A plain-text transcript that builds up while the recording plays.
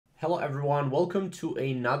Hello everyone, welcome to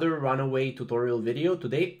another Runaway tutorial video.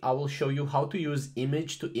 Today I will show you how to use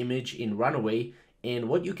image to image in Runaway and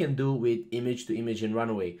what you can do with image to image in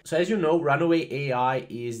Runaway. So as you know, Runaway AI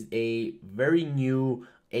is a very new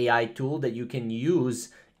AI tool that you can use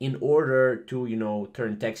in order to,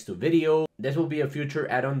 turn text to video. This will be a future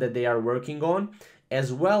add-on that they are working on,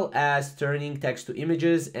 as well as turning text to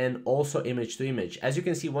images and also image to image. As you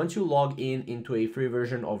can see, once you log in into a free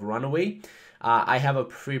version of Runaway, I have a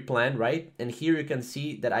free plan, right? And here you can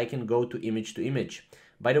see that I can go to image.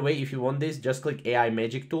 By the way, if you want this, just click AI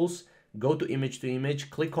Magic Tools, go to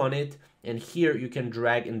image, click on it, and here you can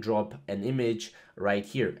drag and drop an image right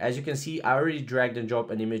here. As you can see, I already dragged and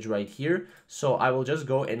dropped an image right here. So I will just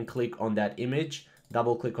go and click on that image,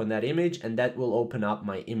 double click on that image, and that will open up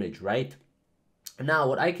my image, right? Now,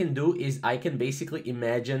 what I can do is I can basically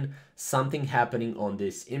imagine something happening on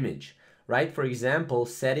this image, right? For example,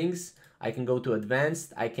 settings, I can go to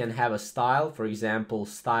advanced, I can have a style. For example,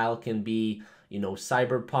 style can be,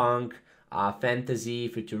 cyberpunk, fantasy,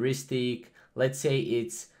 futuristic. Let's say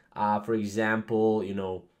it's, for example,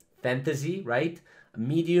 fantasy, right?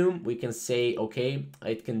 Medium, we can say, okay,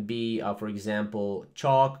 it can be, for example,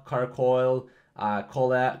 chalk, charcoal,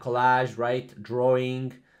 collage, right?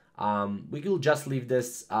 Drawing. We will just leave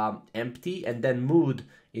this empty, and then mood,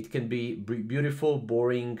 it can be beautiful,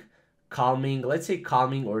 boring, calming, let's say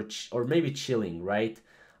calming or maybe chilling, right?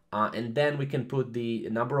 And then we can put the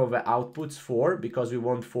number of outputs 4 because we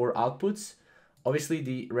want 4 outputs. Obviously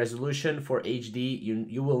the resolution for HD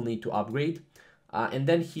you will need to upgrade. And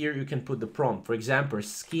then here you can put the prompt. For example,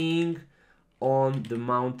 skiing on the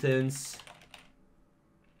mountains.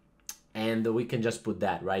 And we can just put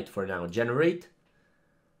that, right? For now, generate.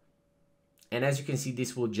 And as you can see,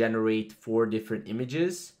 this will generate 4 different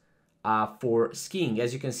images for skiing.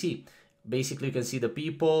 As you can see, basically you can see the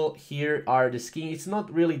people, here are the skiing. It's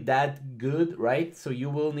not really that good, right? So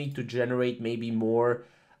you will need to generate maybe more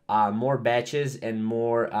batches and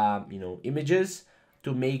more images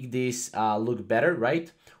to make this look better,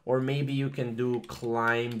 right? Or maybe you can do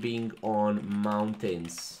climbing on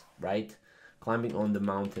mountains, right? Climbing on the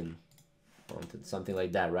mountain, something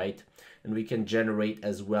like that, right? And we can generate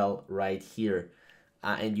as well right here,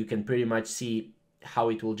 and you can pretty much see how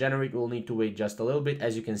it will generate. We'll need to wait just a little bit.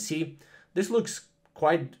 As you can see, this looks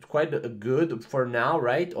quite good for now,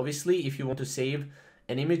 right? Obviously, if you want to save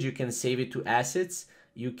an image, you can save it to assets.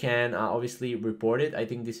 You can obviously report it. I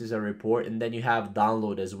think this is a report, and then you have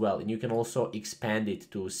download as well, and you can also expand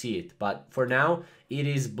it to see it. But for now, it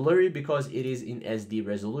is blurry because it is in SD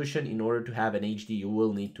resolution. In order to have an HD, you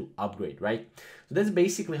will need to upgrade, right? So that's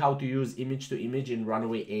basically how to use image to image in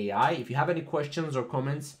Runaway AI. If you have any questions or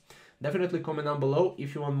comments, definitely comment down below.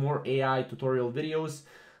 If you want more AI tutorial videos,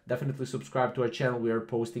 definitely subscribe to our channel. We are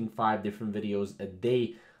posting 5 different videos a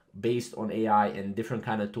day based on AI and different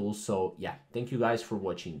kind of tools. So yeah, thank you guys for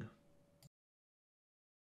watching.